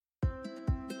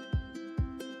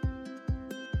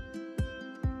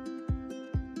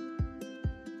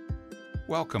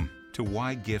Welcome to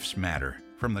Why Gifts Matter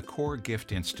from the Core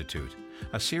Gift Institute,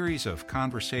 a series of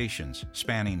conversations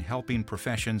spanning helping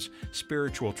professions,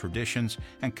 spiritual traditions,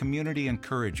 and community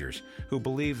encouragers who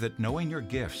believe that knowing your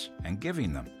gifts and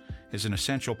giving them is an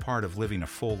essential part of living a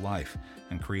full life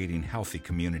and creating healthy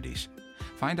communities.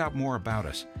 Find out more about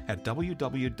us at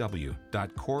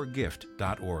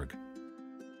www.coregift.org.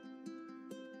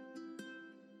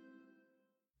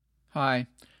 Hi,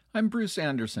 I'm Bruce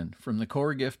Anderson from the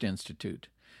Core Gift Institute.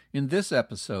 In this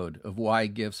episode of Why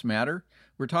Gifts Matter,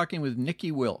 we're talking with Nikki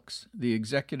Wilkes, the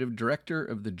Executive Director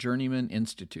of the Journeyman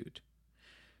Institute.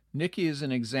 Nikki is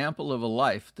an example of a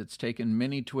life that's taken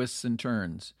many twists and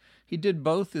turns. He did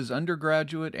both his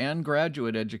undergraduate and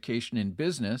graduate education in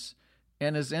business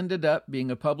and has ended up being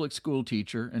a public school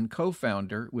teacher and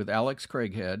co-founder with Alex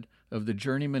Craighead of the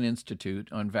Journeyman Institute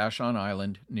on Vashon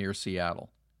Island near Seattle.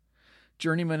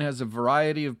 Journeyman has a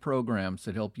variety of programs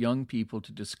that help young people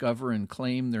to discover and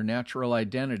claim their natural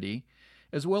identity,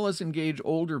 as well as engage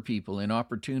older people in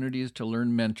opportunities to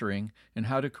learn mentoring and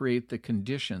how to create the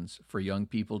conditions for young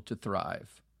people to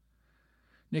thrive.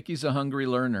 Nikki's a hungry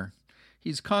learner.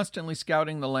 He's constantly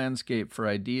scouting the landscape for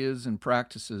ideas and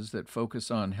practices that focus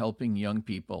on helping young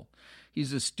people.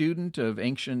 He's a student of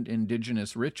ancient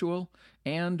indigenous ritual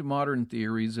and modern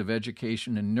theories of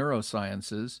education and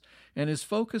neurosciences, and his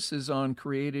focus is on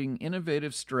creating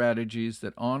innovative strategies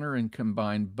that honor and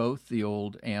combine both the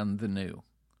old and the new.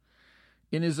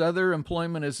 In his other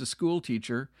employment as a school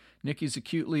teacher, Nikki's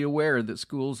acutely aware that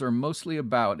schools are mostly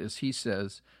about, as he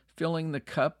says, filling the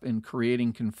cup and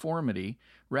creating conformity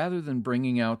rather than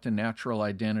bringing out the natural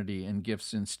identity and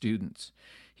gifts in students.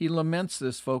 He laments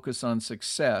this focus on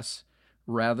success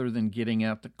rather than getting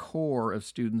at the core of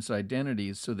students'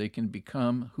 identities so they can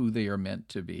become who they are meant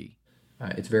to be.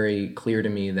 It's very clear to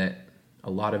me that a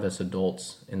lot of us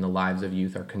adults in the lives of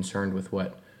youth are concerned with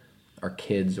what our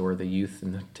kids or the youth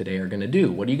today are going to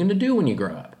do. What are you going to do when you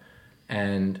grow up?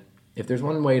 And if there's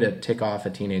one way to tick off a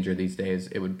teenager these days,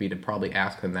 it would be to probably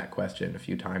ask them that question a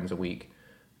few times a week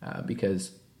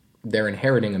because they're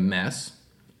inheriting a mess,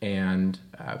 and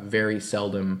very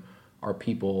seldom are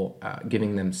people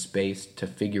giving them space to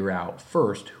figure out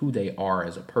first who they are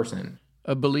as a person.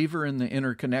 A believer in the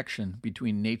interconnection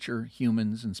between nature,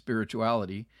 humans, and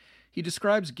spirituality, he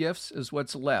describes gifts as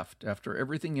what's left after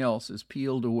everything else is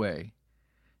peeled away,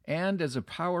 and as a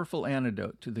powerful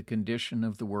antidote to the condition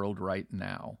of the world right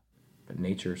now. But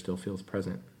nature still feels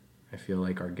present. I feel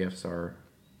like our gifts are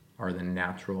the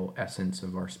natural essence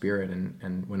of our spirit,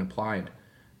 and when applied,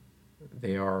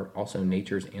 they are also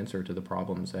nature's answer to the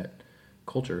problems that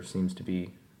culture seems to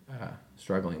be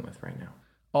struggling with right now.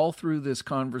 All through this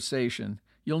conversation,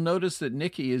 you'll notice that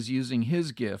Nikki is using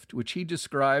his gift, which he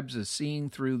describes as seeing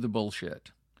through the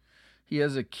bullshit. He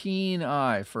has a keen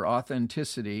eye for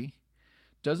authenticity,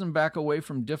 doesn't back away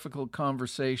from difficult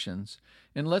conversations,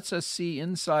 and lets us see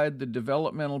inside the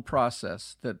developmental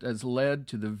process that has led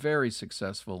to the very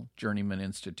successful Journeyman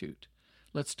Institute.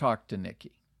 Let's talk to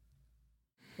Nikki.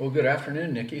 Well, good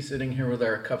afternoon, Nikki. Sitting here with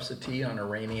our cups of tea on a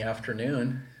rainy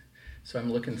afternoon. So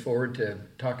I'm looking forward to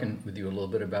talking with you a little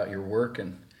bit about your work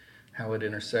and how it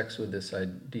intersects with this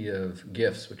idea of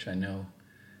gifts, which I know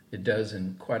it does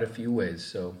in quite a few ways.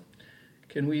 So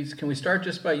can we start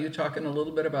just by you talking a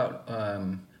little bit about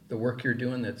the work you're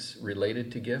doing that's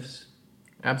related to gifts?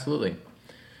 Absolutely.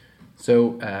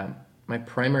 So my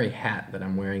primary hat that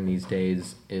I'm wearing these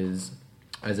days is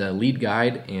as a lead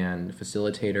guide and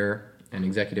facilitator and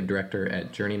executive director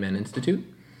at Journeyman Institute.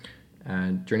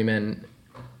 Journeyman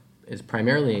is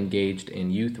primarily engaged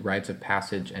in youth rites of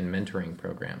passage and mentoring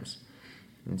programs.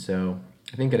 And so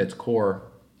I think at its core,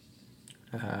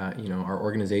 our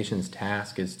organization's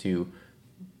task is to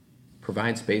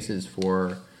provide spaces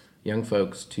for young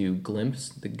folks to glimpse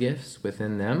the gifts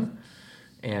within them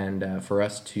and for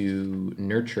us to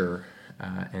nurture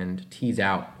and tease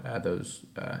out those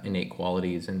innate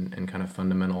qualities and kind of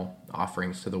fundamental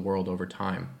offerings to the world over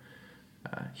time.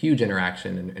 Huge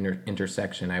interaction and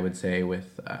intersection, I would say,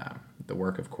 with the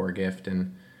work of Core Gift,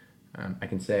 and I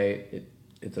can say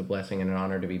it's a blessing and an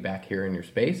honor to be back here in your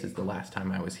space. It's the last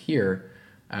time I was here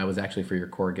was actually for your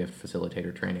Core Gift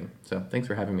facilitator training. So thanks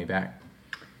for having me back.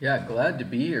 Yeah, glad to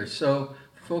be here. So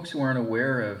for folks who aren't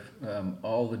aware of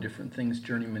all the different things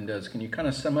Journeyman does, can you kind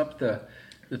of sum up the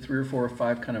 3 or 4 or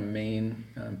 5 kind of main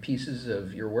pieces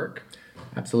of your work?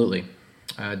 Absolutely.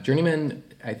 Journeyman,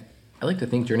 I like to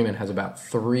think Journeyman has about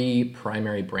 3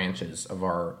 primary branches of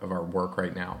our work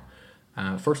right now.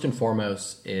 First and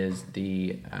foremost is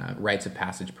the rites of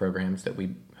passage programs that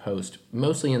we host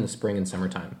mostly in the spring and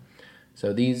summertime.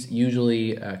 So these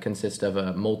usually consist of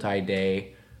a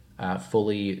multi-day,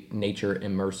 fully nature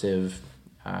immersive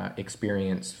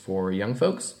experience for young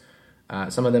folks.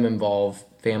 Some of them involve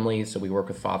families, so we work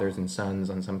with fathers and sons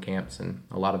on some camps, and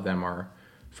a lot of them are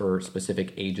for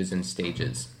specific ages and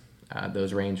stages.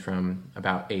 Those range from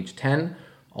about age 10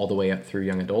 all the way up through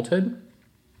young adulthood,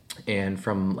 and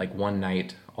from like one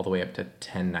night all the way up to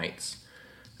 10 nights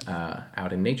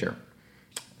out in nature.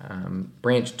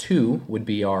 Branch 2 would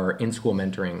be our in-school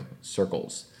mentoring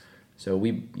circles. So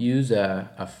we use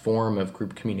a form of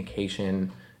group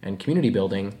communication and community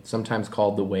building, sometimes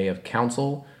called the Way of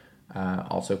Counsel,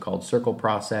 also called Circle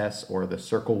Process or the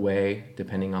Circle Way,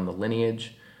 depending on the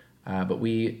lineage. But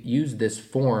we use this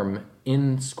form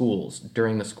in schools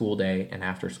during the school day and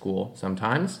after school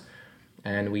sometimes.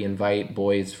 And we invite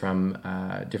boys from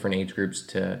different age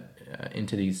groups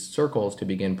into these circles to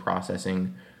begin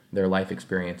processing their life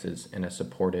experiences in a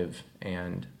supportive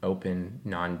and open,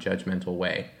 non-judgmental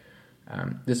way.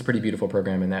 This is a pretty beautiful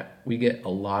program in that we get a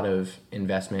lot of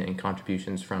investment and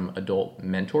contributions from adult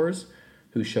mentors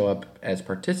who show up as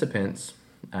participants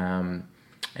and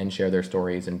share their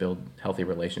stories and build healthy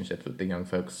relationships with the young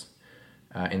folks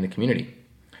in the community.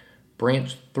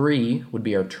 Branch 3 would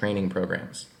be our training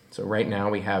programs. So right now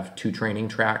we have 2 training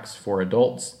tracks for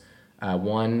adults.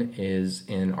 One is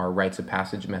in our rites of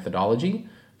passage methodology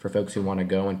for folks who want to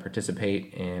go and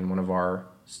participate in one of our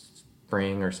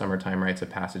spring or summertime rites of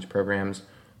passage programs,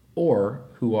 or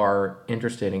who are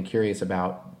interested and curious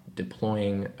about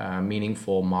deploying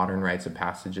meaningful modern rites of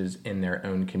passages in their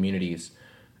own communities.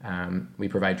 We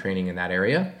provide training in that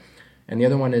area. And the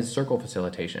other one is circle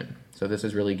facilitation. So this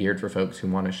is really geared for folks who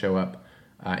want to show up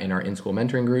in our in-school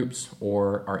mentoring groups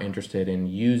or are interested in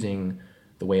using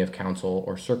the Way of Counsel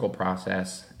or circle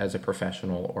process as a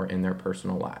professional or in their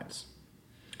personal lives.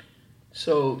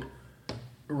 So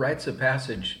rites of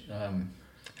passage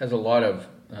has a lot of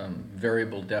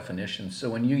variable definitions. So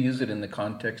when you use it in the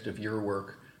context of your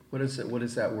work, what does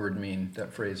that word mean,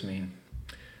 that phrase mean?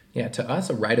 Yeah, to us,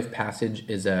 a rite of passage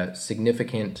is a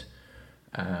significant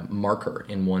marker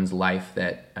in one's life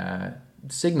that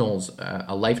signals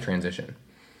a life transition.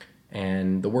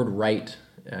 And the word rite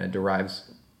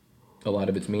derives a lot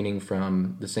of its meaning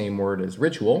from the same word as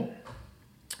ritual.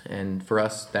 And for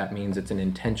us, that means it's an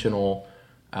intentional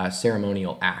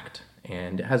ceremonial act,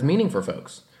 and it has meaning for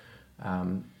folks.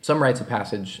 Some rites of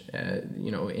passage,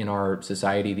 in our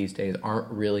society these days aren't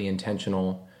really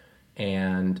intentional,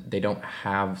 and they don't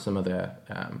have some of the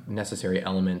necessary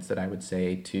elements that I would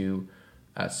say to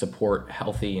support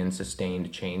healthy and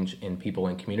sustained change in people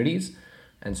and communities.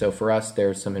 And so for us,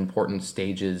 there's some important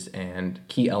stages and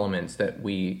key elements that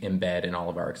we embed in all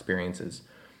of our experiences.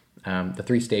 The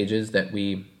 3 stages that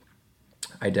we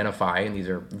identify, and these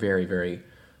are very, very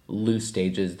loose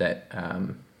stages that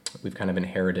we've kind of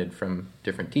inherited from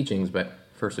different teachings, but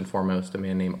first and foremost, a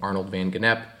man named Arnold van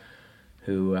Gennep,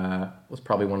 who was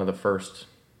probably one of the first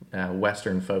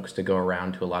Western folks to go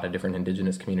around to a lot of different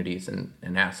indigenous communities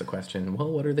and ask the question,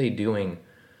 well, what are they doing?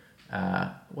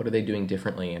 What are they doing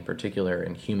differently, in particular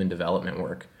in human development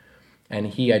work? And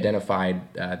he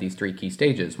identified these 3 key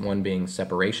stages, one being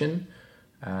separation,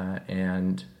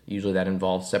 and usually that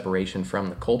involves separation from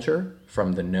the culture,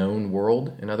 from the known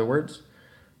world, in other words.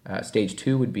 Stage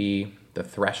 2 would be the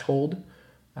threshold,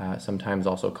 sometimes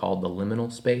also called the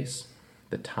liminal space,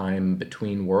 the time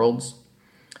between worlds.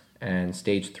 And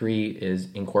stage 3 is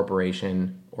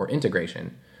incorporation or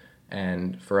integration.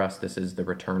 And for us, this is the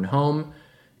return home,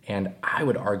 and I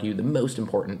would argue the most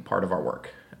important part of our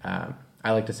work.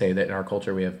 I like to say that in our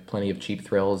culture we have plenty of cheap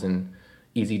thrills and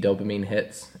easy dopamine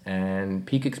hits, and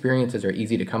peak experiences are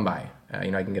easy to come by.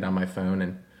 I can get on my phone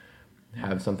and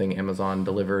have something Amazon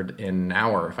delivered in an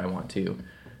hour if I want to.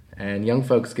 And young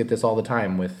folks get this all the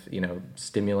time with,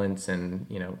 stimulants and,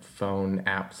 phone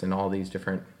apps and all these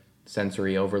different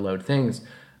sensory overload things.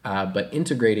 But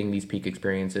integrating these peak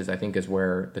experiences, I think, is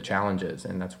where the challenge is,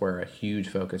 and that's where a huge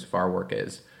focus of our work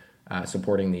is,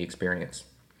 supporting the experience.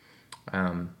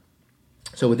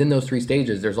 So within those 3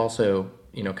 stages, there's also,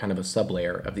 kind of a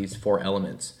sublayer of these 4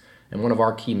 elements. And one of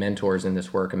our key mentors in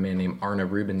this work, a man named Arne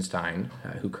Rubinstein,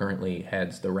 who currently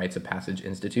heads the Rites of Passage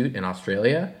Institute in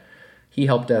Australia, he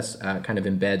helped us kind of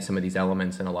embed some of these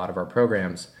elements in a lot of our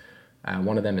programs.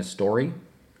 One of them is story.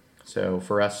 So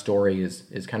for us, story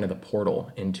is kind of the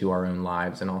portal into our own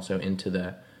lives and also into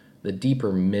the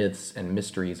deeper myths and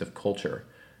mysteries of culture.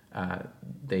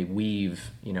 They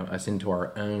weave, us into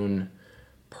our own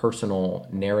personal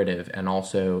narrative and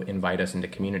also invite us into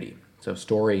community. So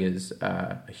story is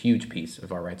a huge piece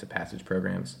of our Rites of Passage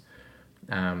programs.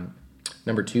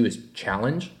 Number 2 is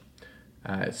challenge,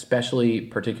 especially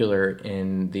particular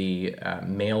in the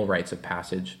male Rites of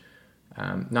Passage.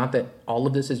 Not that all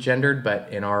of this is gendered,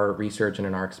 but in our research and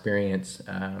in our experience,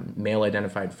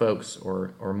 male-identified folks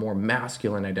or more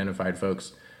masculine-identified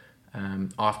folks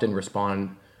often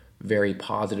respond very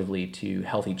positively to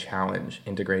healthy challenge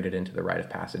integrated into the rite of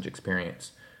passage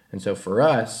experience. And so for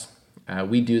us,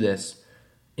 we do this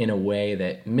in a way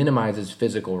that minimizes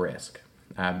physical risk.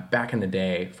 Back in the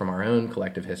day, from our own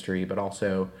collective history, but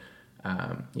also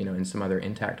in some other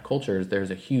intact cultures,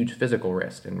 there's a huge physical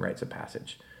risk in rites of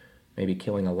passage. Maybe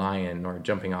killing a lion or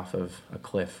jumping off of a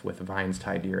cliff with vines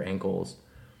tied to your ankles.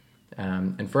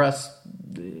 And for us,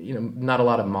 not a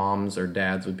lot of moms or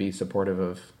dads would be supportive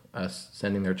of us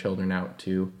sending their children out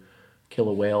to kill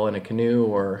a whale in a canoe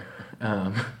or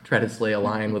try to slay a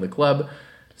lion with a club.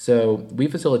 So we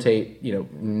facilitate,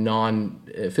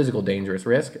 non-physical dangerous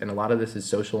risk, and a lot of this is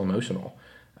social emotional.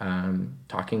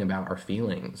 Talking about our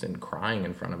feelings and crying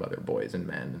in front of other boys and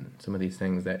men, and some of these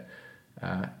things that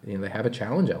they have a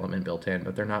challenge element built in,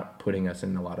 but they're not putting us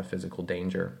in a lot of physical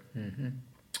danger.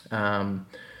 Mm-hmm.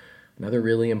 Another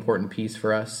really important piece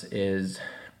for us is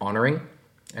honoring,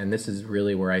 and this is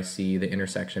really where I see the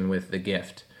intersection with the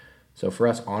gift. So for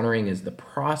us, honoring is the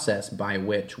process by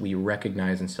which we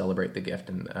recognize and celebrate the gift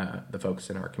and the folks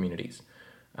in our communities.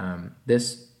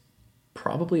 This,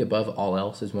 probably above all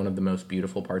else, is one of the most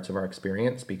beautiful parts of our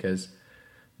experience, because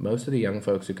most of the young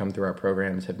folks who come through our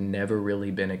programs have never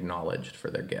really been acknowledged for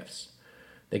their gifts.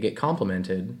 They get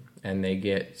complimented and they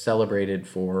get celebrated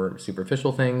for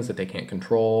superficial things that they can't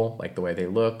control, like the way they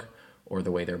look or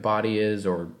the way their body is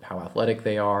or how athletic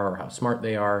they are or how smart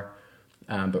they are.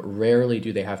 But rarely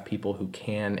do they have people who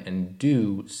can and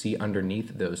do see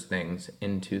underneath those things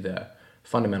into the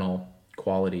fundamental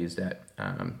qualities that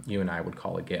you and I would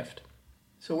call a gift.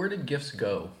 So where did gifts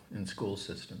go in school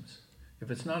systems? If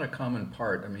it's not a common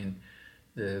part,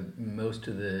 most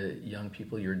of the young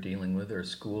people you're dealing with are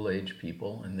school-age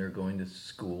people, and they're going to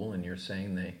school, and you're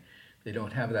saying they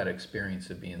don't have that experience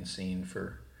of being seen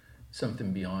for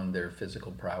something beyond their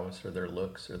physical prowess or their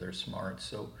looks or their smarts.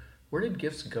 So where did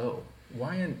gifts go?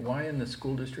 Why in the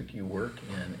school district you work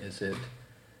in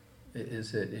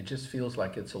it just feels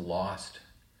like it's a lost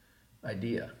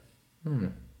idea?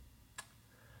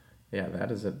 Yeah,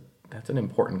 that's an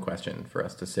important question for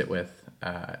us to sit with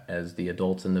as the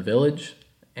adults in the village.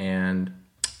 And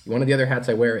one of the other hats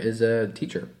I wear is a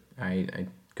teacher. I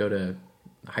go to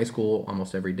high school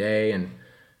almost every day, and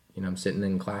I'm sitting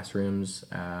in classrooms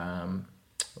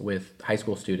with high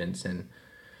school students, and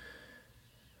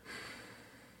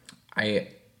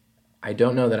I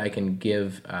don't know that I can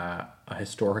give a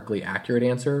historically accurate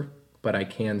answer, but I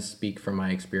can speak from my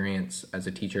experience as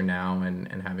a teacher now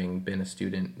and having been a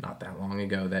student not that long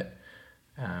ago that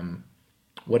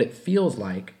what it feels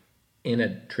like in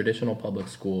a traditional public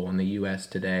school in the U.S.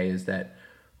 today is that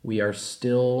we are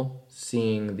still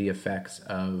seeing the effects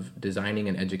of designing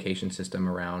an education system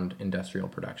around industrial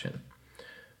production.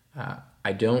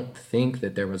 I don't think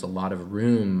that there was a lot of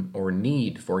room or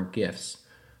need for gifts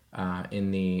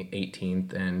in the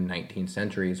 18th and 19th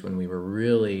centuries when we were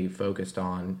really focused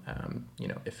on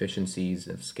efficiencies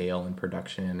of scale and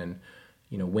production and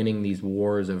winning these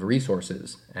wars of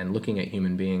resources and looking at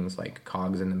human beings like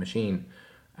cogs in the machine.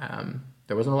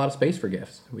 There wasn't a lot of space for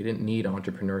gifts. We didn't need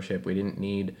entrepreneurship. We didn't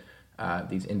need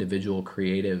these individual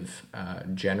creative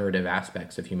generative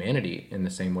aspects of humanity in the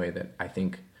same way that I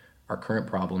think our current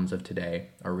problems of today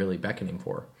are really beckoning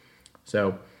for.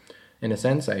 So in a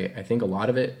sense, I think a lot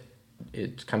of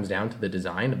it comes down to the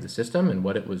design of the system and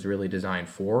what it was really designed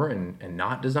for and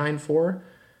not designed for.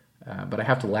 But I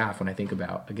have to laugh when I think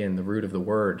about, again, the root of the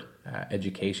word,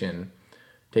 education,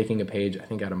 taking a page, I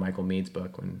think, out of Michael Mead's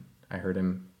book when I heard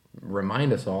him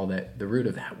remind us all that the root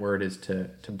of that word is to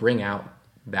bring out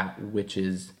that which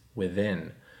is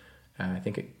within. I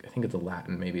think it's a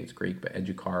Latin, maybe it's Greek, but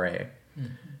educare. Mm-hmm.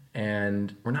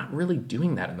 And we're not really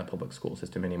doing that in the public school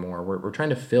system anymore. We're trying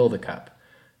to fill the cup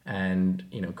and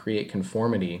create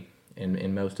conformity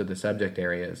in most of the subject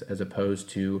areas as opposed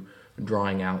to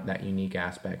drawing out that unique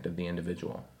aspect of the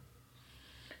individual.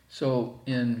 So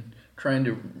in trying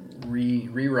to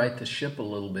rewrite the ship a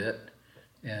little bit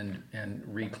and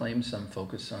reclaim some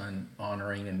focus on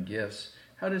honoring and gifts,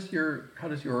 how does your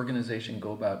organization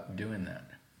go about doing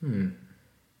that?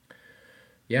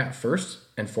 Yeah, first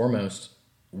and foremost,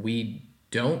 we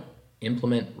don't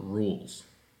implement rules.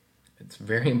 It's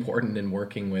very important in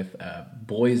working with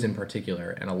boys in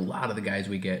particular, and a lot of the guys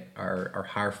we get are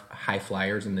high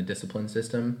flyers in the discipline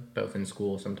system, both in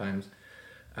school, sometimes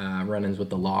run-ins with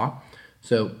the law.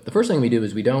 So the first thing we do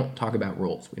is we don't talk about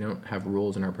rules. We don't have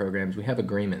rules in our programs. We have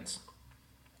agreements.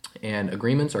 And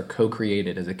agreements are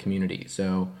co-created as a community.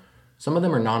 So some of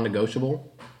them are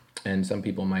non-negotiable, And some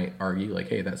people might argue like,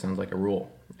 hey, that sounds like a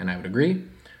rule. And I would agree,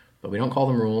 but we don't call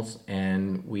them rules,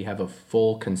 and we have a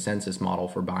full consensus model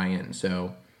for buy-in.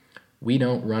 So we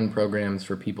don't run programs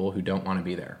for people who don't want to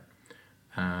be there.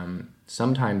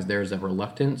 Sometimes there's a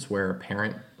reluctance where a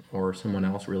parent or someone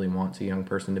else really wants a young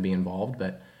person to be involved,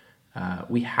 but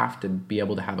we have to be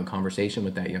able to have a conversation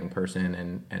with that young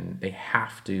person, and they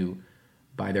have to,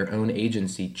 by their own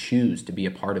agency, choose to be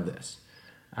a part of this.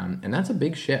 And that's a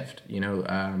big shift.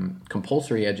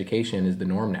 Compulsory education is the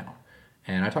norm now.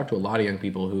 And I talk to a lot of young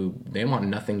people who they want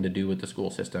nothing to do with the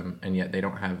school system, and yet they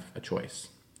don't have a choice.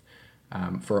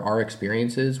 For our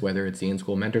experiences, whether it's the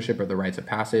in-school mentorship or the rites of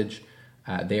passage,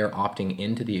 they are opting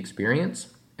into the experience,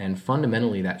 and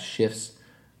fundamentally that shifts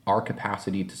our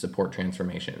capacity to support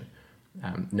transformation.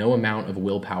 No amount of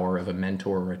willpower of a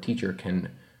mentor or a teacher can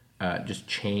just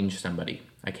change somebody.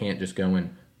 I can't just go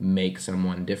and make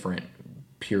someone different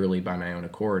purely by my own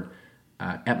accord.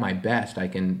 At my best, I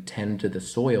can tend to the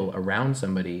soil around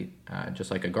somebody,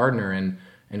 just like a gardener,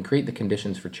 and create the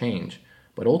conditions for change.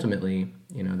 But ultimately,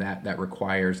 that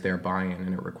requires their buy-in,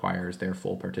 and it requires their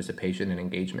full participation and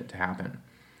engagement to happen.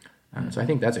 So I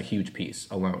think that's a huge piece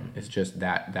alone. It's just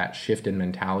that shift in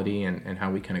mentality and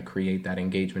how we kind of create that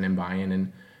engagement and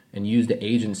buy-in and use the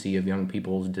agency of young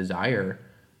people's desire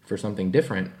for something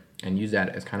different and use that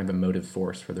as kind of a motive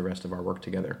force for the rest of our work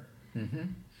together. Mm-hmm.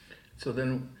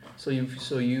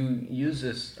 So you use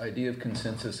this idea of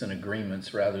consensus and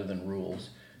agreements rather than rules,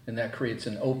 and that creates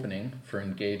an opening for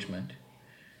engagement.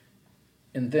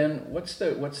 And then what's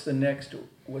the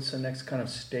next kind of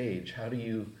stage? How do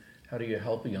you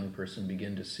help a young person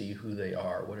begin to see who they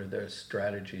are? What are their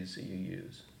strategies that you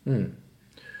use?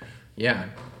 Yeah.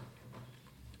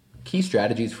 Key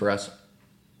strategies for us,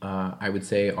 I would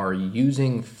say, are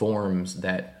using forms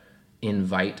that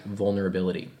invite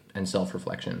vulnerability and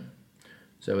self-reflection.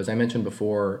 So as I mentioned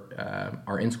before,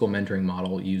 our in-school mentoring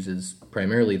model uses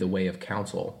primarily the way of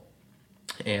counsel.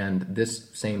 And this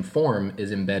same form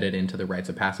is embedded into the rites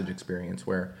of passage experience,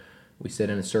 where we sit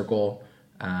in a circle,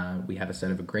 we have a set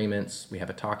of agreements, we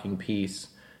have a talking piece,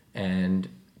 and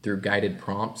through guided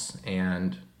prompts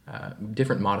and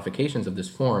different modifications of this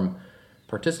form,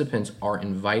 participants are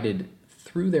invited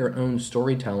through their own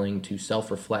storytelling to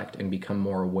self-reflect and become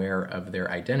more aware of their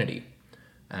identity.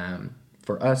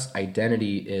 For us,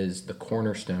 identity is the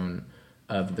cornerstone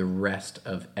of the rest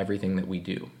of everything that we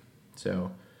do.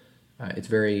 So it's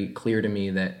very clear to me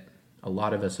that a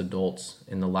lot of us adults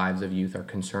in the lives of youth are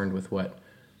concerned with what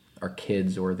our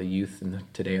kids or the youth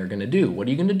today are going to do. What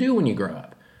are you going to do when you grow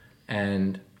up?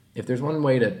 And if there's one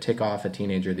way to tick off a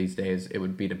teenager these days, it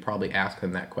would be to probably ask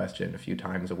them that question a few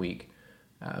times a week,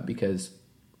 because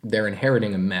they're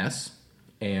inheriting a mess,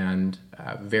 and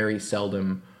very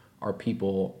seldom are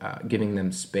people giving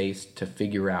them space to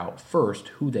figure out first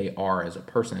who they are as a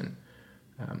person.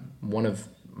 One of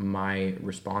my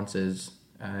responses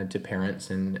to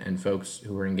parents and folks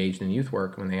who are engaged in youth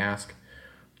work when they ask,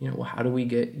 well, how do we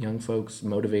get young folks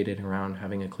motivated around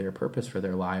having a clear purpose for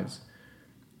their lives,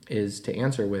 is to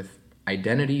answer with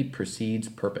identity precedes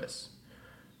purpose.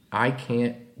 I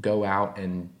can't go out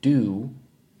and do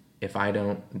if I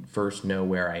don't first know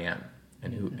where I am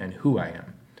and who I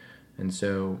am. And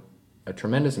so a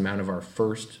tremendous amount of our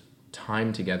first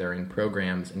time together in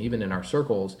programs and even in our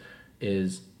circles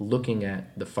is looking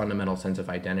at the fundamental sense of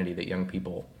identity that young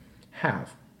people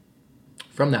have.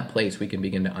 From that place, we can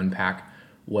begin to unpack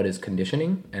what is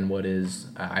conditioning and what is,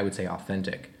 I would say,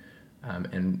 authentic.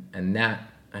 And that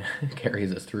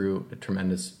carries us through a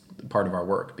tremendous part of our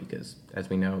work, because as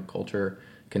we know, culture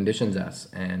conditions us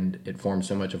and it forms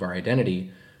so much of our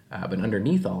identity. But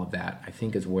underneath all of that, I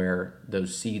think, is where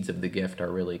those seeds of the gift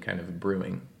are really kind of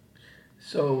brewing.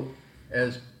 So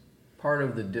as part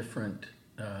of the different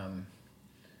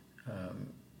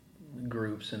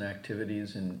groups and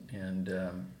activities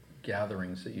and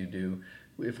gatherings that you do,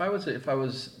 if I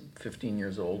was 15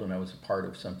 years old and I was a part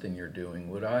of something you're doing,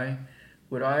 would I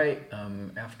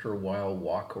after a while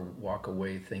walk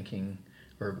away thinking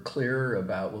or clearer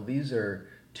about, well, these are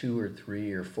 2 or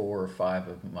 3 or 4 or 5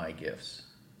 of my gifts.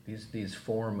 These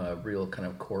form a real kind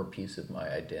of core piece of my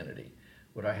identity.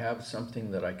 Would I have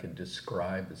something that I could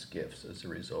describe as gifts as a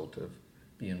result of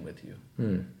being with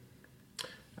you?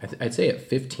 I'd say at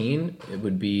 15, it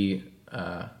would be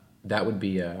that would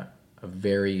be a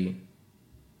very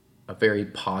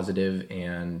positive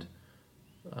and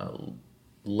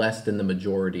less than the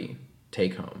majority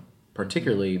take home,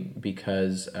 particularly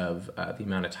because of the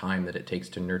amount of time that it takes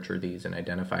to nurture these and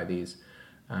identify these.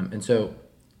 And so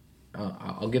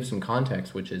I'll give some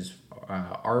context, which is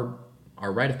our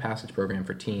rite of passage program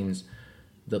for teens.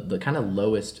 The kind of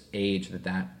lowest age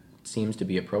that seems to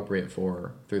be appropriate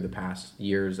for through the past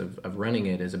years of running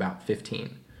it is about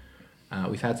 15.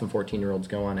 We've had some 14-year-olds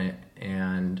go on it,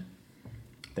 and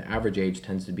the average age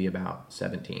tends to be about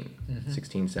 17,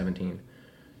 16, 17.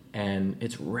 And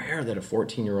it's rare that a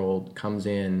 14-year-old comes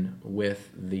in with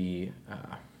the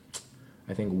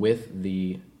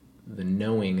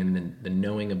knowing and the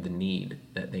knowing of the need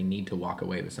that they need to walk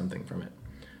away with something from it.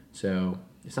 So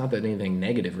it's not that anything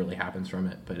negative really happens from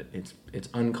it, but it's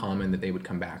uncommon that they would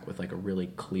come back with like a really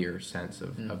clear sense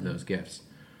of those gifts.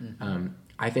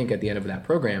 I think at the end of that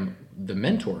program, the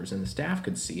mentors and the staff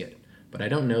could see it, but I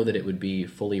don't know that it would be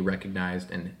fully recognized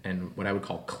and what I would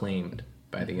call claimed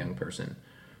by the young person.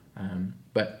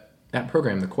 But that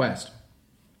program, the Quest,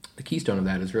 the keystone of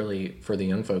that is really for the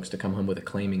young folks to come home with a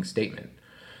claiming statement.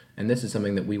 And this is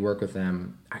something that we work with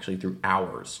them actually through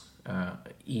hours,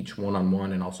 each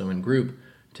one-on-one and also in group,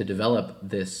 to develop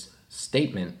this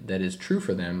statement that is true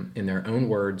for them in their own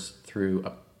words through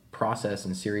a process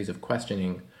and series of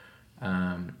questioning.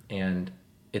 And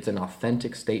it's an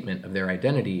authentic statement of their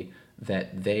identity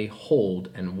that they hold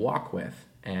and walk with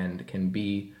and can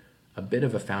be a bit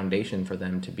of a foundation for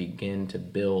them to begin to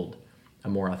build a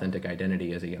more authentic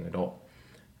identity as a young adult.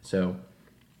 So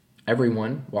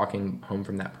everyone walking home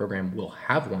from that program will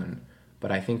have one,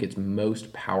 but I think it's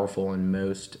most powerful and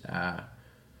most, I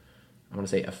want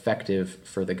to say, effective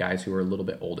for the guys who are a little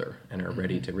bit older and are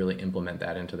ready to really implement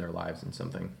that into their lives in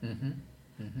something.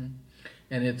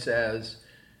 And it's as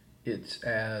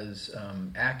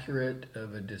accurate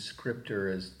of a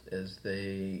descriptor as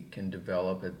they can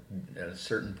develop at a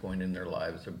certain point in their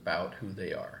lives about who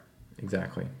they are.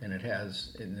 Exactly. And it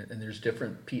has, and there's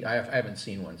different. I haven't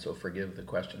seen one, so forgive the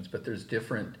questions. But there's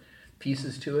different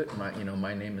pieces to it.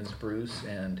 My name is Bruce,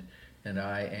 and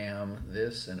I am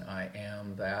this, and I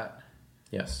am that.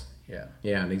 Yes. Yeah.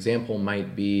 Yeah. An example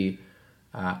might be,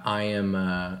 I am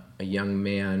a young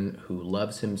man who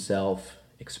loves himself,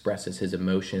 expresses his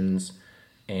emotions,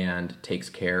 and takes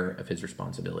care of his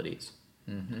responsibilities.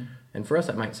 And for us,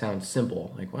 that might sound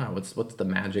simple, like, wow, what's the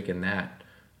magic in that?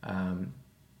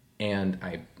 And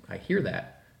I hear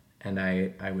that, and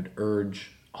I would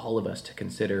urge all of us to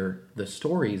consider the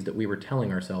stories that we were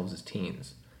telling ourselves as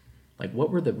teens. Like, what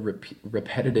were the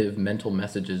repetitive mental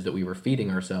messages that we were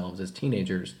feeding ourselves as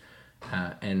teenagers?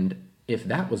 And if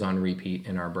that was on repeat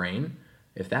in our brain,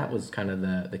 if that was kind of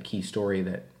the key story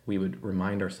that we would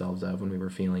remind ourselves of when we were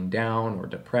feeling down or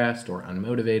depressed or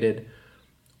unmotivated,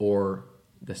 or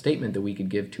the statement that we could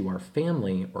give to our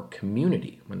family or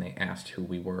community when they asked who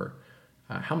we were,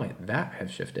 how might that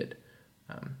have shifted?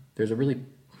 There's a really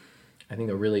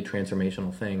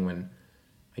transformational thing when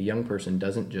a young person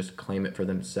doesn't just claim it for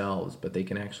themselves, but they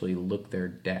can actually look their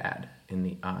dad in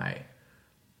the eye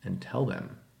and tell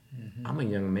them, I'm a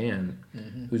young man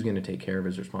who's going to take care of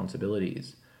his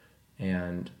responsibilities,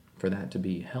 and for that to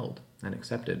be held and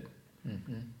accepted.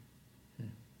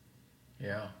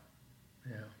 Yeah.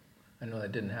 I know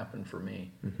that didn't happen for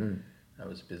me. I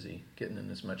was busy getting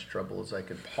in as much trouble as I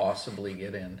could possibly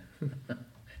get in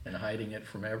and hiding it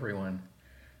from everyone.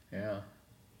 Yeah.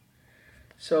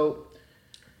 So,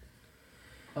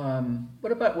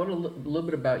 what a little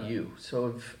bit about you?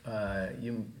 So,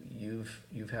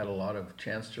 you've had a lot of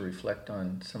chance to reflect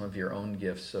on some of your own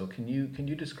gifts. So, can you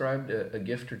describe a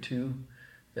gift or two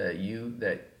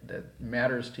that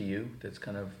matters to you, that's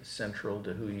kind of central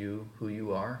to who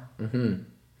you are?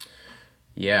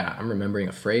 Yeah, I'm remembering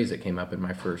a phrase that came up in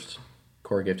my first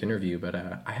core gift interview, but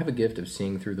I have a gift of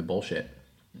seeing through the bullshit.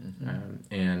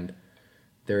 And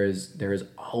there has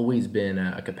always been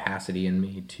a capacity in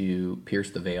me to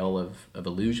pierce the veil of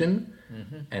illusion.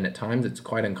 And at times it's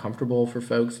quite uncomfortable for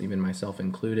folks, even myself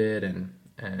included.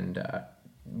 And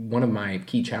one of my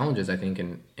key challenges, I think,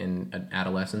 in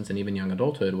adolescence and even young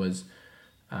adulthood was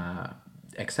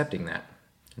accepting that.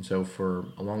 And so for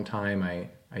a long time,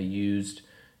 I used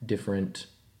different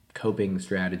coping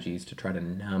strategies to try to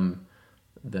numb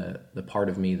the part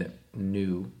of me that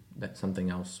knew that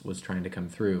something else was trying to come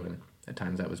through. And at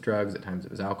times that was drugs, at times it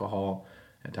was alcohol,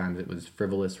 at times it was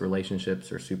frivolous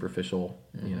relationships or superficial,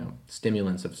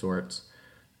 stimulants of sorts.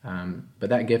 But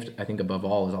that gift, I think above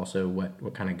all, is also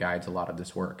what kind of guides a lot of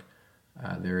this work.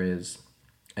 There is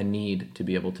a need to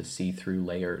be able to see through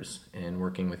layers in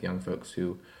working with young folks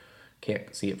who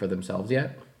can't see it for themselves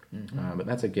yet. But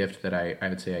that's a gift that I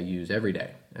would say I use every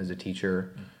day as a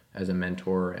teacher, as a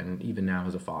mentor, and even now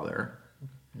as a father.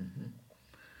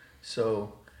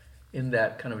 So in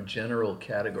that kind of general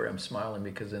category, I'm smiling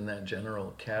because in that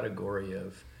general category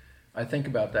of I think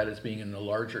about that as being in the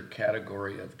larger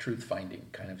category of truth-finding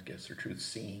kind of gifts or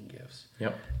truth-seeing gifts.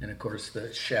 Yep. And of course,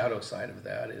 the shadow side of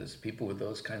that is people with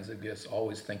those kinds of gifts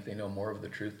always think they know more of the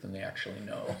truth than they actually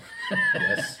know.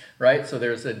 Yes. Right? So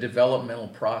there's a developmental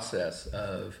process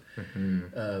of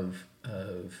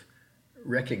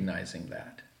recognizing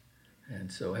that.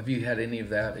 And so have you had any of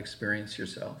that experience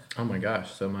yourself? Oh my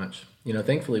gosh, so much.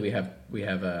 Thankfully we have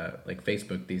like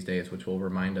Facebook these days, which will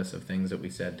remind us of things that we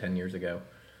said 10 years ago.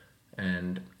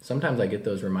 And sometimes I get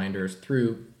those reminders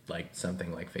through like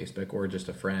something like Facebook or just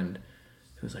a friend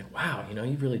who's like, wow,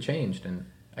 you've really changed. And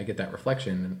I get that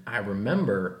reflection. And I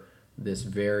remember this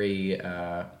very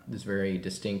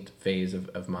distinct phase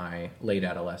of my late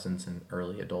adolescence and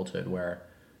early adulthood where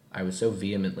I was so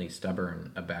vehemently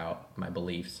stubborn about my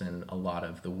beliefs and a lot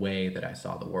of the way that I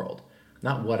saw the world.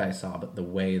 Not what I saw, but the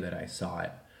way that I saw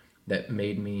it, that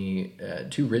made me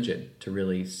too rigid to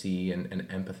really see and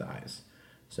empathize.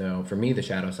 So for me, the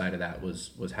shadow side of that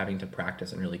was having to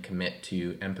practice and really commit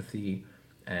to empathy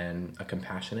and a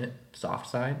compassionate, soft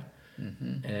side.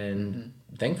 Mm-hmm. And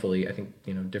thankfully, I think,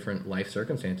 different life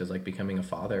circumstances like becoming a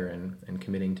father and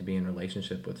committing to be in a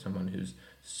relationship with someone who's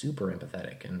super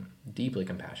empathetic and deeply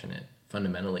compassionate,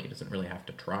 fundamentally doesn't really have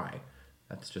to try.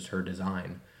 That's just her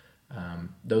design.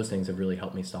 Those things have really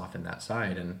helped me soften that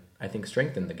side and I think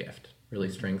strengthen the gift, really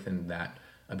strengthen that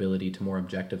ability to more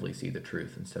objectively see the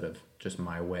truth instead of just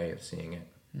my way of seeing it.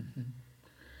 Mm-hmm.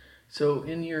 So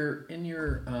in your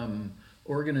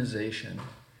organization,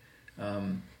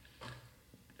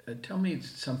 tell me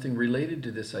something related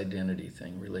to this identity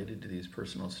thing, related to these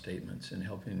personal statements and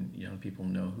helping young people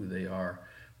know who they are.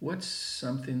 What's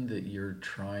something that you're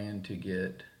trying to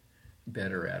get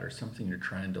better at or something you're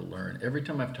trying to learn? Every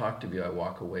time I've talked to you, I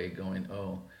walk away going,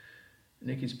 oh,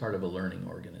 Nikki's part of a learning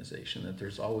organization, that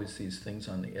there's always these things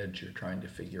on the edge you're trying to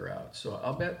figure out. So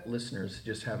I'll bet listeners,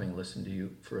 just having listened to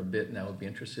you for a bit now, would be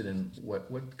interested in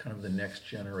what kind of the next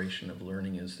generation of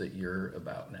learning is that you're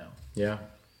about now. Yeah,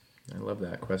 I love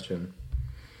that question.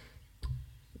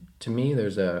 To me,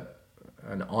 there's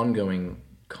an ongoing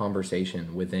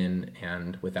conversation within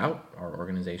and without our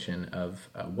organization of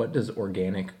what does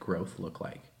organic growth look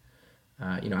like?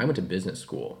 I went to business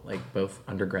school, like both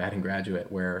undergrad and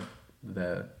graduate, where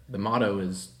the motto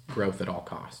is growth at all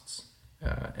costs.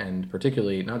 And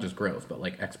particularly not just growth, but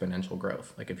like exponential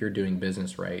growth. Like if you're doing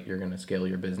business right, you're going to scale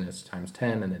your business times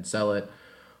 10 and then sell it,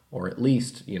 or at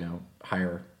least,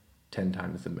 hire 10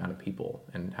 times the amount of people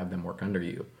and have them work under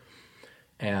you.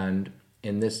 And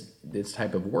in this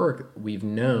type of work, we've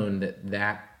known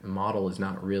that model is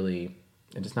not really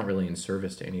in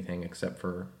service to anything except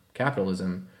for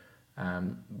capitalism.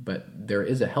 But there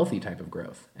is a healthy type of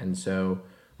growth. And so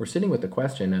we're sitting with the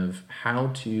question of how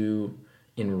to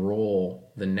enroll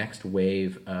the next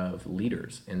wave of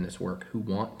leaders in this work who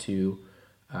want to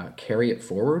carry it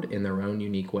forward in their own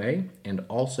unique way and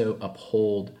also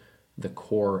uphold the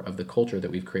core of the culture that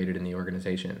we've created in the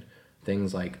organization.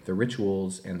 Things like the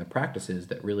rituals and the practices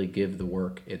that really give the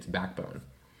work its backbone.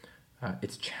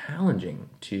 It's challenging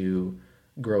to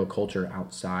grow a culture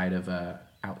outside of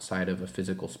a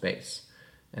physical space.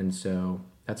 And so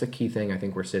that's a key thing I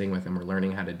think we're sitting with and we're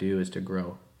learning how to do, is to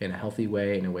grow in a healthy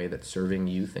way, in a way that's serving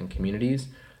youth and communities,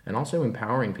 and also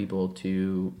empowering people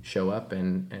to show up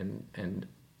and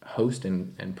host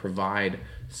and provide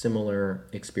similar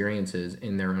experiences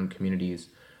in their own communities,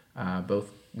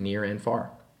 both near and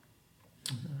far.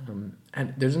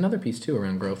 And there's another piece too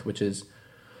around growth, which is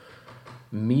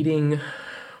hitting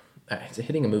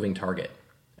a moving target.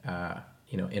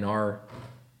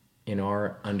 In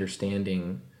our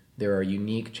understanding, there are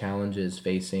unique challenges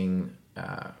facing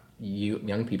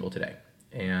young people today,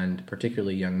 and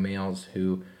particularly young males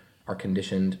who are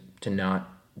conditioned to not,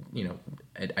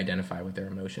 identify with their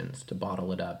emotions, to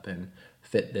bottle it up and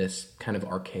fit this kind of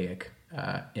archaic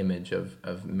image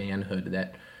of manhood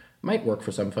that might work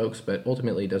for some folks, but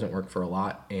ultimately doesn't work for a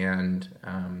lot, and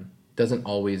doesn't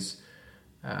always,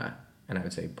 and I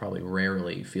would say probably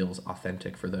rarely, feels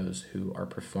authentic for those who are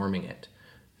performing it.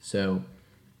 So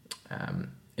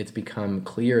it's become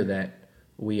clear that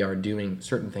we are doing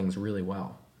certain things really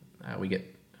well. We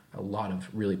get a lot of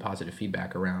really positive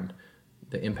feedback around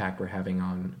the impact we're having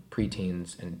on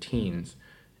preteens and teens,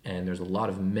 and there's a lot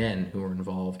of men who are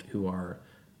involved who are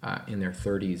in their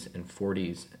 30s and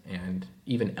 40s, and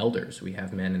even elders. We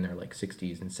have men in their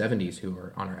 60s and 70s who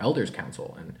are on our elders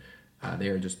council, and they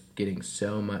are just getting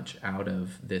so much out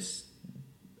of this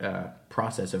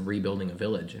process of rebuilding a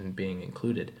village and being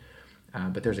included.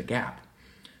 But there's a gap,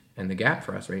 and the gap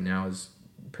for us right now is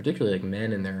particularly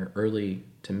men in their early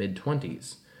to mid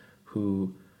 20s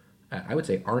who I would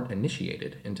say, aren't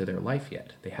initiated into their life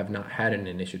yet. They have not had an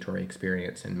initiatory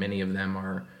experience, and many of them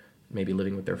are maybe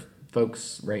living with their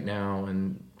folks right now,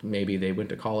 and maybe they went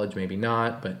to college, maybe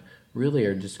not, but really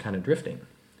are just kind of drifting.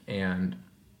 And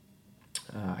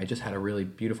I just had a really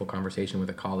beautiful conversation with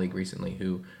a colleague recently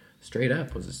who straight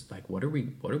up was just like, what are we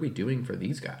doing for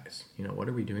these guys? What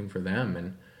are we doing for them?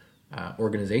 And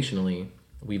organizationally,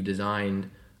 we've designed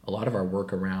a lot of our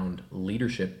work around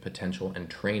leadership potential and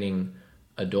training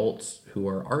adults who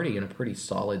are already in a pretty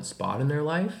solid spot in their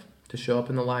life to show up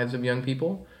in the lives of young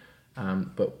people.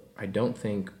 But I don't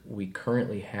think we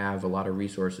currently have a lot of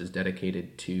resources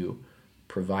dedicated to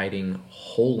providing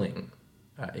holing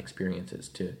experiences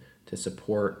to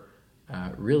support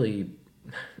really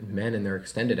men in their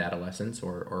extended adolescence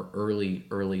or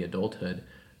early adulthood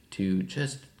to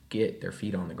just get their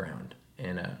feet on the ground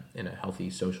in a healthy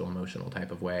social emotional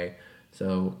type of way,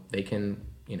 so they can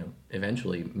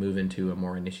eventually move into a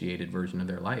more initiated version of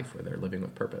their life where they're living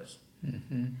with purpose.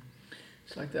 Mm-hmm.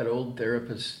 It's like that old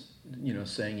therapist,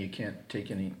 saying you can't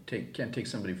take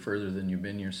somebody further than you've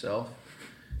been yourself.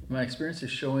 My experience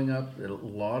is showing up at a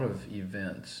lot of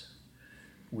events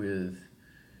with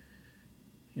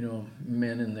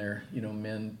men in their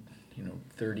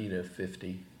 30 to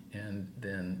 50, and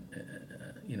then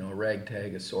a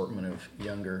ragtag assortment of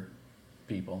younger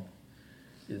people,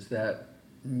 is that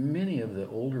many of the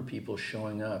older people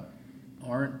showing up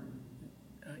are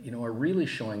really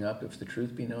showing up, if the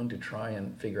truth be known, to try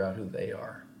and figure out who they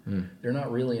are. They're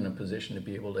not really in a position to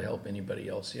be able to help anybody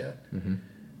else yet.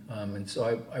 And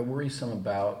so I worry some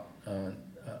about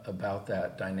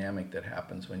that dynamic that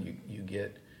happens when you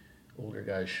get older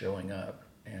guys showing up,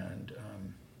 and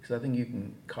because I think you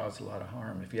can cause a lot of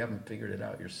harm if you haven't figured it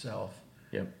out yourself.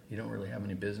 Yep. You don't really have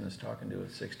any business talking to a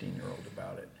 16-year-old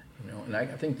about it. And I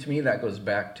think, to me, that goes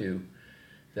back to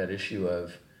that issue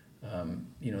of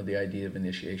the idea of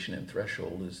initiation and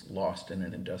threshold is lost in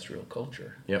an industrial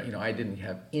culture. Yep. I didn't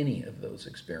have any of those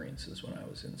experiences when I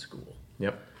was in school.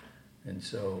 Yep. And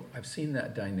so I've seen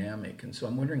that dynamic, and so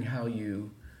I'm wondering how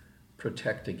you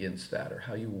protect against that, or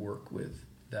how you work with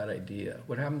that idea.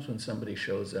 What happens when somebody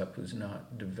shows up who's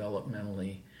not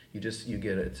developmentally? You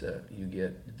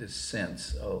get this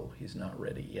sense, oh, he's not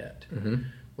ready yet.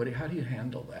 Mm-hmm. How do you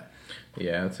handle that?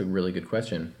 Yeah, that's a really good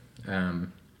question.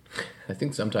 I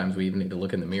think sometimes we even need to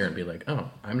look in the mirror and be like,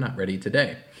 oh, I'm not ready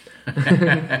today.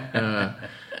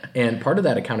 And part of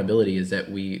that accountability is that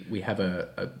we have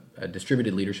a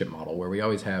distributed leadership model where we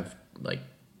always have like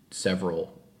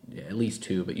several, at least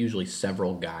two, but usually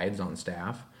several guides on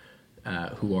staff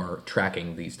who are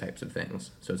tracking these types of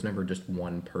things. So it's never just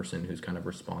one person who's kind of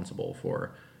responsible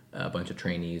for a bunch of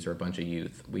trainees or a bunch of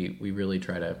youth. We really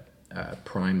try to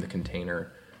prime the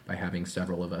container by having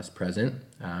several of us present,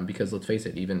 because let's face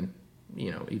it, even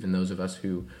those of us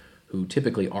who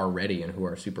typically are ready and who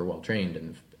are super well trained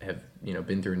and have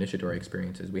been through initiatory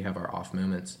experiences, we have our off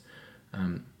moments.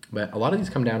 But a lot of these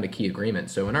come down to key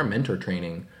agreements. So in our mentor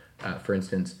training, for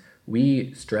instance,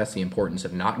 we stress the importance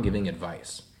of not giving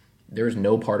advice. There is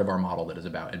no part of our model that is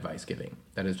about advice giving.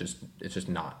 It's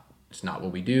not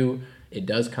what we do. It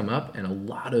does come up, and a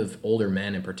lot of older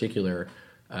men in particular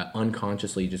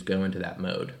unconsciously just go into that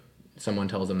mode. Someone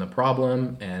tells them the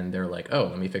problem, and they're like, oh,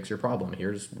 let me fix your problem.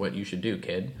 Here's what you should do,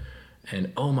 kid.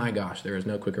 And oh my gosh, there is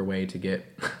no quicker way to get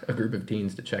a group of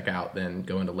teens to check out than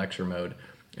go into lecture mode,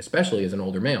 especially as an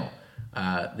older male.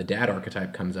 The dad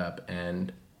archetype comes up,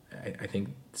 and I think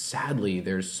sadly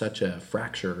there's such a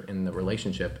fracture in the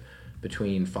relationship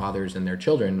between fathers and their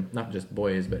children, not just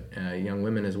boys, but young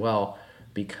women as well,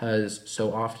 because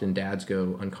so often dads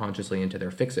go unconsciously into their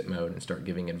fix-it mode and start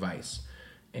giving advice.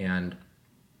 And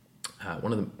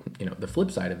one of the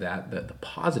flip side of that, the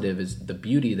positive, is the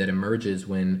beauty that emerges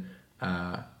when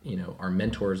our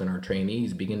mentors and our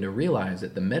trainees begin to realize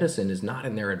that the medicine is not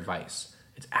in their advice.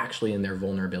 It's actually in their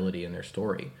vulnerability and their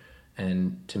story.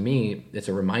 And to me, it's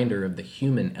a reminder of the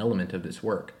human element of this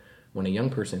work. When a young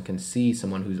person can see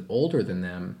someone who's older than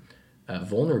them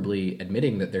vulnerably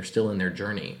admitting that they're still in their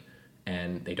journey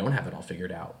and they don't have it all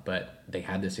figured out, but they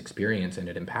had this experience and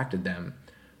it impacted them,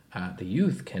 the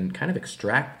youth can kind of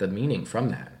extract the meaning from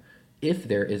that. If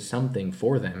there is something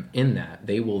for them in that,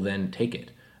 they will then take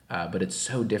it. But it's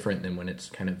so different than when it's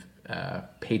kind of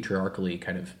patriarchally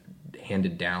kind of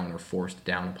handed down or forced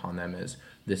down upon them as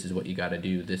this is what you got to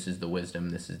do, this is the wisdom,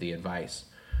 this is the advice.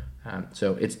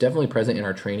 So it's definitely present in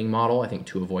our training model, I think,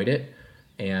 to avoid it.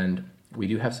 And we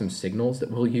do have some signals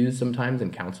that we'll use sometimes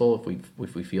in counsel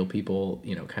if we feel people,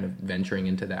 kind of venturing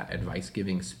into that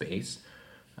advice-giving space.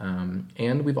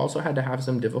 And we've also had to have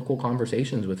some difficult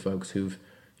conversations with folks who've,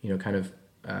 kind of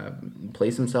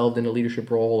placed themselves in a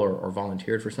leadership role or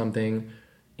volunteered for something,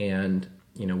 and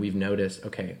we've noticed,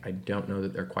 okay, I don't know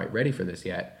that they're quite ready for this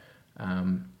yet.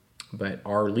 But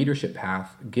our leadership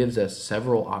path gives us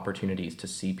several opportunities to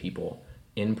see people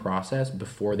in process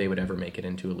before they would ever make it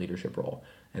into a leadership role.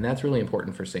 And that's really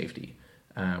important for safety.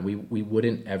 We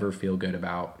wouldn't ever feel good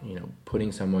about,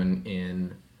 putting someone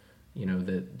in,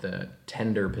 the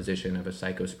tender position of a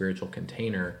psycho-spiritual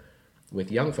container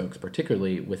with young folks,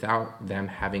 particularly without them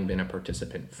having been a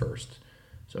participant first.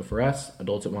 So for us,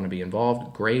 adults that want to be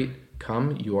involved, great,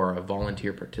 come. You are a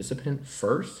volunteer participant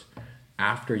first.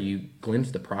 After you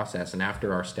glimpse the process and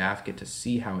after our staff get to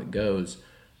see how it goes,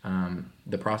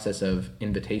 the process of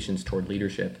invitations toward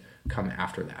leadership come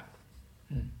after that.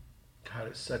 God,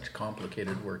 it's such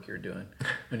complicated work you're doing.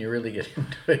 When you really get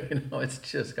into it, it's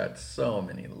just got so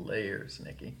many layers,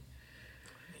 Nikki.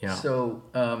 Yeah. So,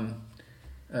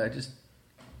 just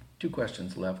 2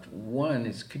 questions left. One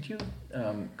is, could you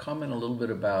comment a little bit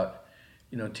about,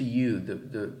 to you,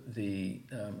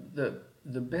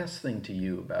 the best thing to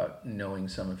you about knowing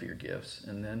some of your gifts,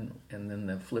 and then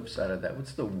the flip side of that,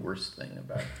 what's the worst thing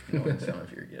about knowing some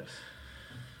of your gifts?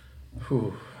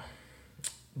 Whew.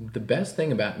 The best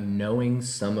thing about knowing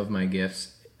some of my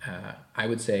gifts, I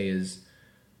would say, is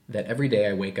that every day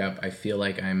I wake up, I feel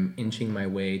like I'm inching my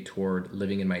way toward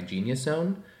living in my genius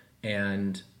zone.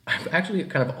 And I've actually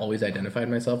kind of always identified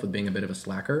myself with being a bit of a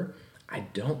slacker. I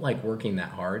don't like working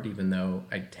that hard, even though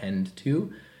I tend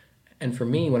to. And for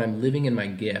me, when I'm living in my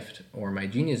gift or my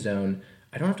genius zone,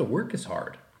 I don't have to work as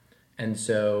hard. And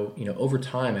so, over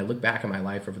time, I look back at my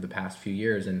life over the past few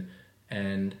years,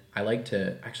 and I like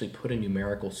to actually put a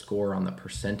numerical score on the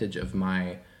percentage of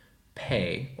my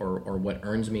pay or what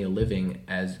earns me a living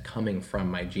as coming from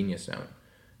my genius zone.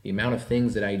 The amount of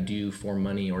things that I do for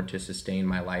money or to sustain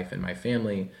my life and my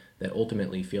family that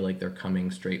ultimately feel like they're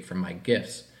coming straight from my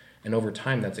gifts. And over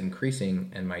time, that's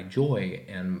increasing, and my joy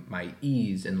and my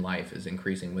ease in life is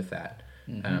increasing with that.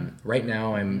 Mm-hmm. Right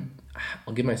now,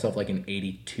 I'll give myself like an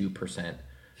 82%,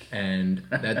 and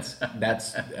that's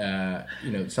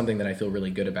something that I feel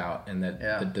really good about, and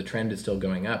that the trend is still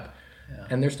going up. Yeah.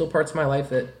 And there's still parts of my life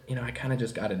that I kind of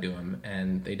just got to do them,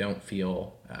 and they don't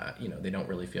feel they don't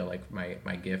really feel like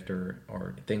my gift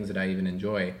or things that I even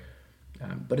enjoy.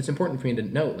 But it's important for me to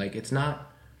note, like, it's not.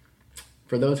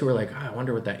 For those who are like, I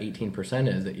wonder what that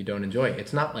 18% is that you don't enjoy,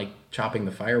 it's not like chopping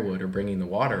the firewood or bringing the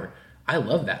water. I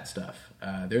love that stuff.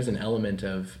 There's an element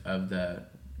of the,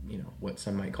 what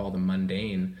some might call the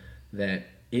mundane that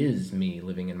is me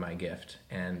living in my gift.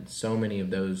 And so many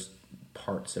of those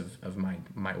parts of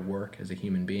my work as a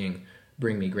human being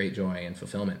bring me great joy and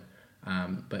fulfillment.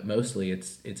 But mostly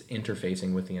it's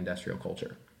interfacing with the industrial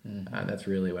culture. Mm-hmm. That's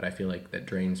really what I feel like that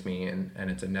drains me, and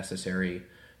it's a necessary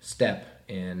step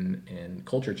in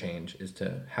culture change, is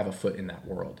to have a foot in that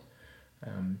world.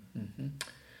 Mm-hmm.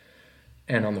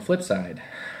 And on the flip side,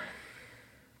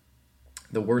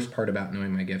 the worst part about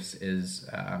knowing my gifts is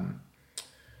I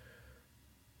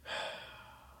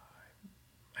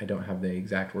don't have the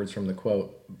exact words from the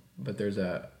quote, but there's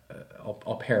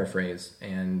I'll paraphrase,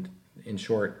 and in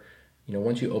short,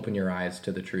 once you open your eyes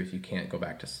to the truth, you can't go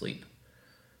back to sleep.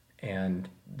 And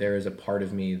there is a part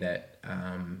of me that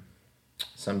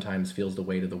sometimes feels the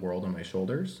weight of the world on my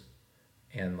shoulders,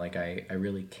 and like I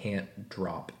really can't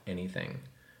drop anything.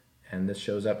 And this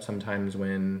shows up sometimes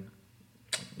when,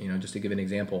 just to give an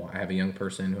example, I have a young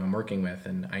person who I'm working with,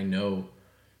 and I know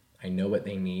what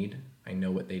they need, I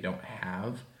know what they don't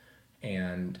have,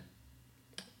 and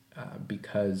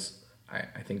because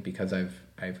I think because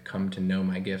I've come to know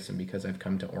my gifts, and because I've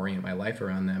come to orient my life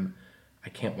around them, I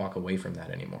can't walk away from that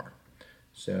anymore.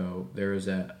 So there's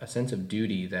a sense of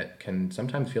duty that can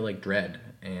sometimes feel like dread,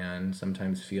 and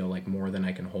sometimes feel like more than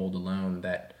I can hold alone,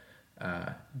 that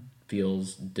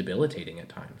feels debilitating at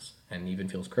times, and even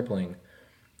feels crippling.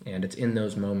 And it's in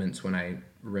those moments when I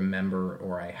remember,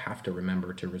 or I have to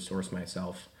remember, to resource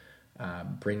myself,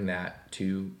 bring that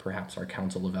to perhaps our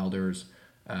council of elders,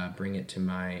 bring it to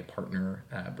my partner,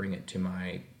 bring it to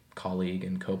my colleague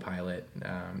and co-pilot,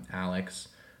 Alex,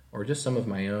 or just some of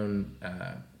my own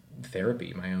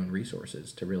therapy, my own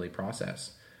resources to really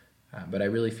process. But I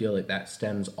really feel that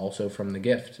stems also from the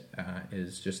gift,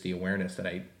 is just the awareness that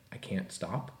I can't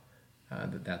stop,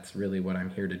 that's really what I'm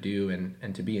here to do.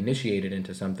 And to be initiated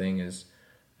into something is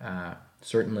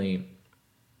certainly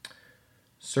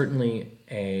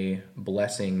a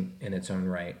blessing in its own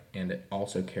right, and it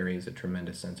also carries a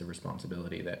tremendous sense of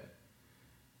responsibility that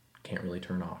can't really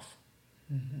turn off.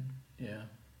 Mm-hmm. Yeah.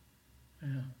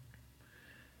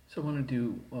 So I want to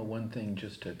do one thing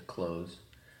just to close.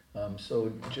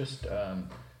 So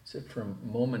sit for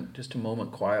just a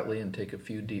moment quietly and take a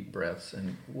few deep breaths.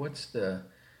 And what I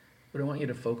want you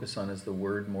to focus on is the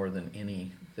word more than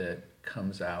any that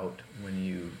comes out when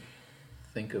you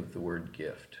think of the word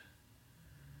gift.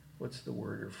 What's the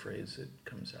word or phrase that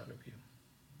comes out of you?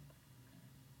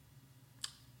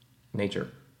 Nature.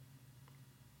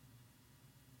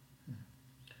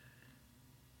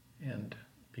 And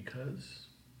because?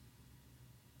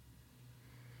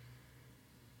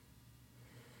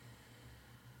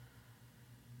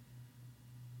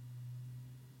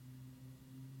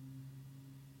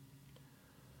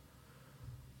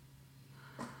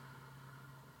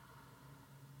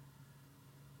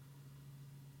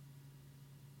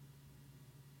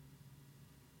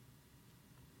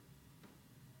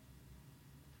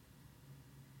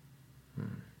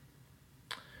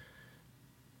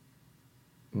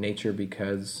 Nature,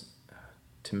 because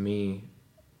to me,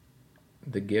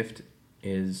 the gift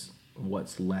is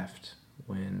what's left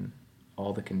when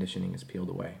all the conditioning is peeled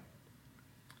away.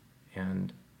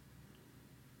 And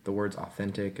the words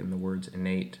authentic and the words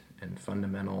innate and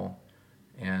fundamental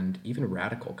and even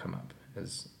radical come up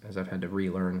as I've had to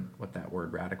relearn what that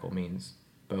word radical means,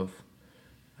 both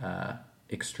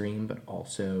extreme but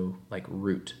also like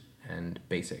root and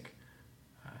basic.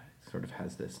 It sort of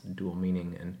has this dual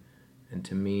meaning, and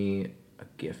to me, a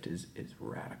gift is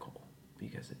radical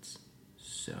because it's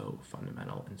so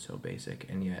fundamental and so basic.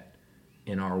 And yet,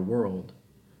 in our world,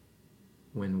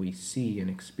 when we see and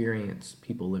experience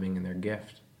people living in their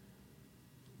gift,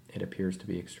 it appears to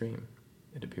be extreme.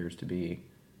 It appears to be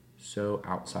so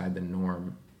outside the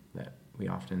norm that we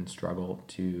often struggle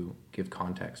to give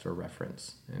context or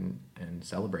reference and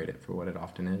celebrate it for what it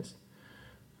often is.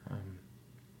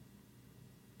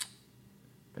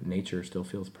 But nature still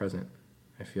feels present.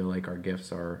 I feel like our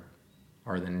gifts are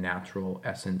the natural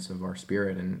essence of our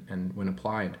spirit, and when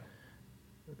applied,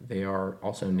 they are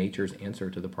also nature's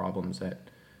answer to the problems that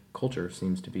culture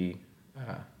seems to be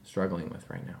struggling with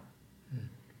right now.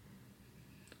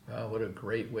 Wow, what a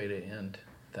great way to end.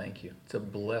 Thank you. It's a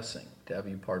blessing to have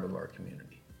you part of our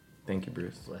community. Thank you,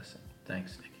 Bruce. Blessing.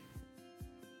 Thanks, Nikki.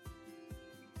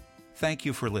 Thank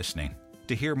you for listening.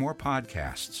 To hear more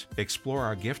podcasts, explore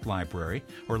our gift library,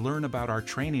 or learn about our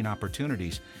training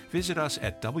opportunities, visit us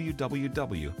at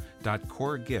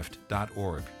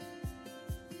www.coregift.org.